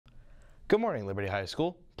Good morning, Liberty High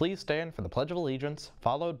School. Please stand for the Pledge of Allegiance,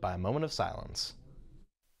 followed by a moment of silence.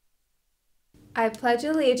 I pledge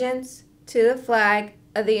allegiance to the flag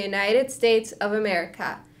of the United States of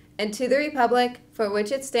America and to the republic for which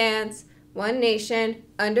it stands, one nation,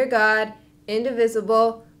 under God,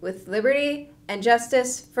 indivisible, with liberty and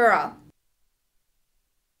justice for all.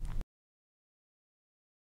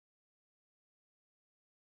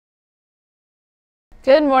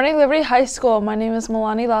 Good morning, Liberty High School. My name is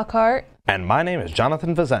Milani Lockhart. And my name is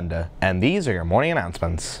Jonathan Fazenda, and these are your morning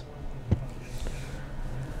announcements.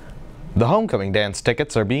 The homecoming dance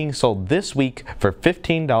tickets are being sold this week for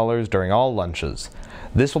 $15 during all lunches.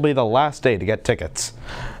 This will be the last day to get tickets.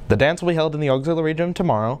 The dance will be held in the auxiliary gym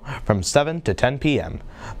tomorrow from 7 to 10 p.m.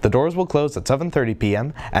 The doors will close at 7:30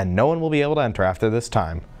 p.m. and no one will be able to enter after this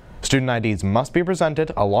time. Student IDs must be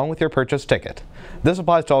presented along with your purchased ticket. This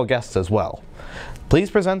applies to all guests as well.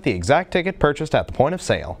 Please present the exact ticket purchased at the point of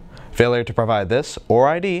sale. Failure to provide this or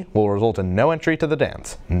ID will result in no entry to the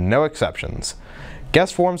dance. No exceptions.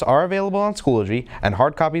 Guest forms are available on Schoology, and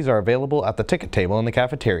hard copies are available at the ticket table in the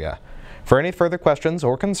cafeteria. For any further questions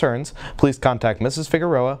or concerns, please contact Mrs.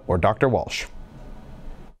 Figueroa or Dr. Walsh.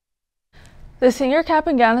 The Senior Cap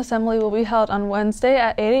and Gown Assembly will be held on Wednesday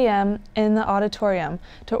at 8 a.m. in the auditorium.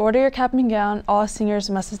 To order your cap and gown, all seniors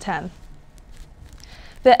must attend.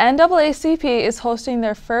 The NAACP is hosting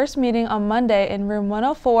their first meeting on Monday in room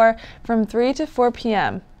 104 from 3 to 4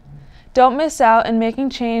 p.m. Don't miss out in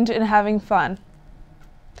making change and having fun.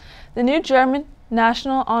 The New German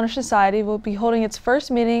National Honor Society will be holding its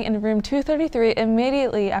first meeting in room 233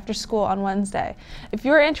 immediately after school on Wednesday. If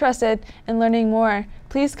you are interested in learning more,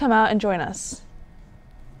 please come out and join us.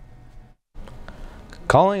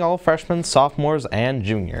 Calling all freshmen, sophomores, and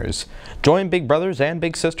juniors. Join Big Brothers and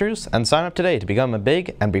Big Sisters and sign up today to become a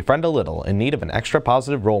big and befriend a little in need of an extra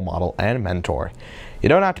positive role model and mentor. You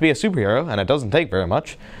don't have to be a superhero, and it doesn't take very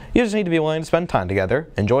much. You just need to be willing to spend time together,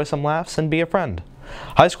 enjoy some laughs, and be a friend.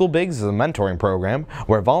 High School Bigs is a mentoring program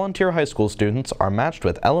where volunteer high school students are matched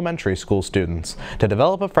with elementary school students to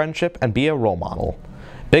develop a friendship and be a role model.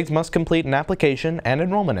 Bigs must complete an application and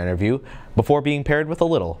enrollment interview before being paired with a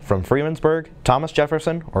little from Freemansburg, Thomas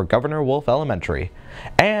Jefferson, or Governor Wolfe Elementary,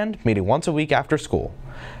 and meeting once a week after school.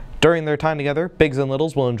 During their time together, Bigs and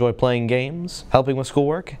Littles will enjoy playing games, helping with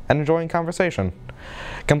schoolwork, and enjoying conversation.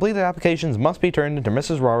 Completed applications must be turned into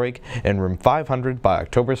Mrs. Rohrig in room 500 by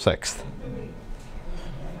October 6th.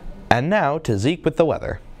 And now to Zeke with the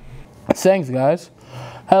weather. Thanks, guys.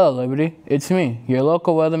 Hello, Liberty. It's me, your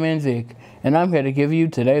local weatherman Zeke, and I'm here to give you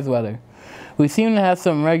today's weather. We seem to have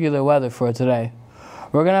some regular weather for today.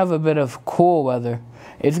 We're going to have a bit of cool weather.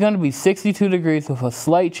 It's going to be 62 degrees with a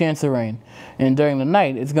slight chance of rain, and during the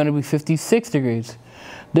night it's going to be 56 degrees.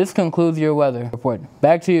 This concludes your weather report.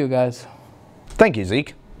 Back to you, guys. Thank you,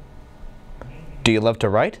 Zeke. Do you love to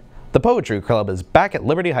write? The Poetry Club is back at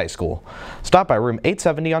Liberty High School. Stop by room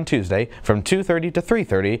 870 on Tuesday from 2:30 to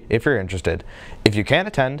 3:30 if you're interested. If you can't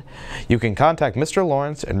attend, you can contact Mr.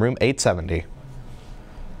 Lawrence in room 870.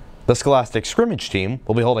 The Scholastic Scrimmage team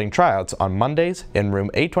will be holding tryouts on Mondays in room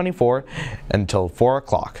 824 until 4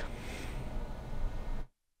 o'clock.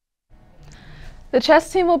 The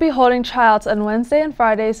chess team will be holding tryouts on Wednesday and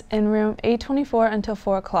Fridays in room 824 until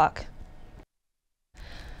 4 o'clock.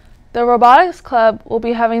 The Robotics Club will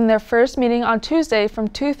be having their first meeting on Tuesday from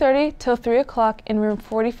 2:30 till 3 o'clock in room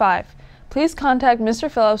 45. Please contact Mr.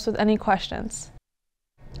 Phillips with any questions.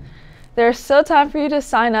 There is still time for you to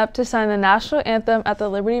sign up to sign the national anthem at the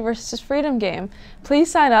Liberty vs. Freedom game. Please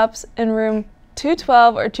sign up in room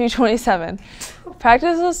 212 or 227.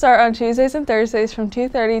 Practice will start on Tuesdays and Thursdays from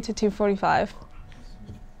 2:30 to 2:45.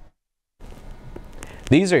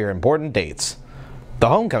 These are your important dates. The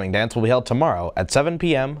homecoming dance will be held tomorrow at 7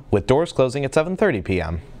 p.m. with doors closing at 7:30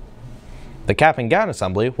 p.m. The Cap and Gown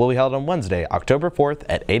Assembly will be held on Wednesday, October 4th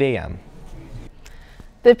at 8 a.m.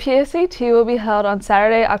 The PSAT will be held on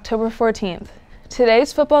Saturday, October 14th.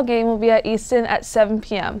 Today's football game will be at Easton at 7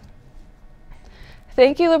 p.m.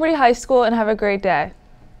 Thank you, Liberty High School, and have a great day.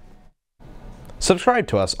 Subscribe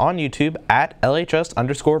to us on YouTube at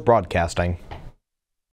LHS_broadcasting.